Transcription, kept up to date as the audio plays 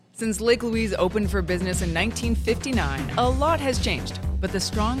Since Lake Louise opened for business in 1959, a lot has changed, but the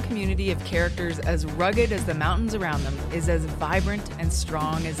strong community of characters as rugged as the mountains around them is as vibrant and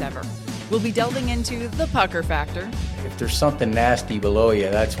strong as ever. We'll be delving into the pucker factor. If there's something nasty below you,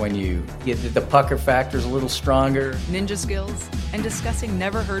 that's when you get the pucker factor's a little stronger. Ninja skills, and discussing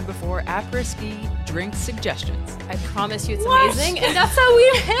never-heard-before après-ski drink suggestions. I promise you it's amazing, and that's how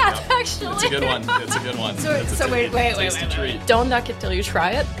we met, actually. It's a good one. It's a good one. Wait. Don't knock it till you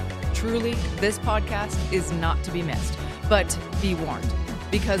try it. Truly, this podcast is not to be missed. But be warned,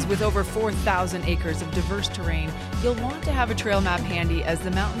 because with over 4,000 acres of diverse terrain, you'll want to have a trail map handy as the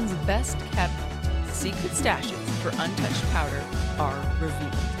mountain's best-kept secret stashes for untouched powder are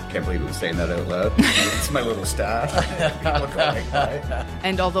revealed. Can't believe I'm saying that out loud. It's my little stash.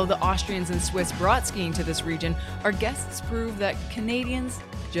 And although the Austrians and Swiss brought skiing to this region, our guests prove that Canadians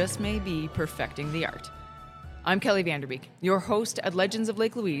just may be perfecting the art. I'm Kelly Vanderbeek, your host at Legends of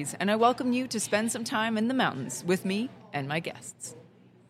Lake Louise, and I welcome you to spend some time in the mountains with me and my guests.